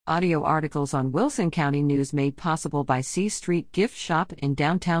Audio articles on Wilson County News made possible by C Street Gift Shop in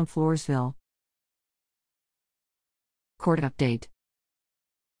downtown Floresville. Court update.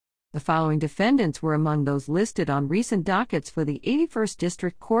 The following defendants were among those listed on recent dockets for the 81st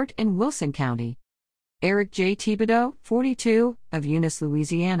District Court in Wilson County. Eric J. Thibodeau, 42, of Eunice,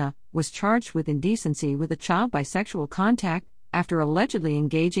 Louisiana, was charged with indecency with a child by sexual contact after allegedly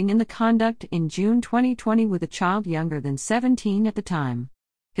engaging in the conduct in June 2020 with a child younger than 17 at the time.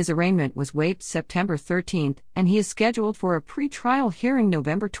 His arraignment was waived September 13, and he is scheduled for a pre-trial hearing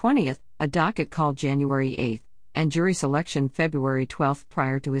November 20, a docket called January 8, and jury selection February 12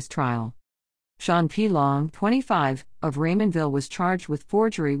 prior to his trial. Sean P. Long, 25, of Raymondville was charged with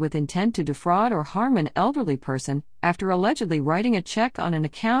forgery with intent to defraud or harm an elderly person after allegedly writing a check on an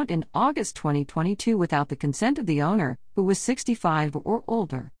account in August 2022 without the consent of the owner, who was 65 or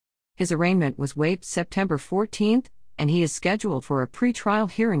older. His arraignment was waived September 14, and he is scheduled for a pre-trial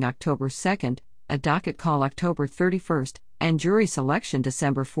hearing October 2, a docket call October 31, and jury selection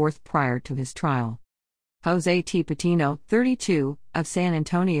December 4 prior to his trial. Jose T. Patino, 32, of San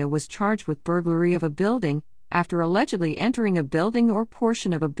Antonio was charged with burglary of a building after allegedly entering a building or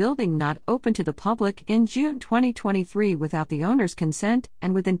portion of a building not open to the public in June 2023 without the owner's consent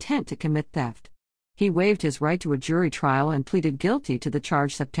and with intent to commit theft. He waived his right to a jury trial and pleaded guilty to the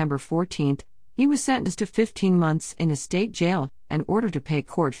charge September 14. He was sentenced to 15 months in a state jail and ordered to pay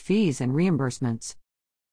court fees and reimbursements.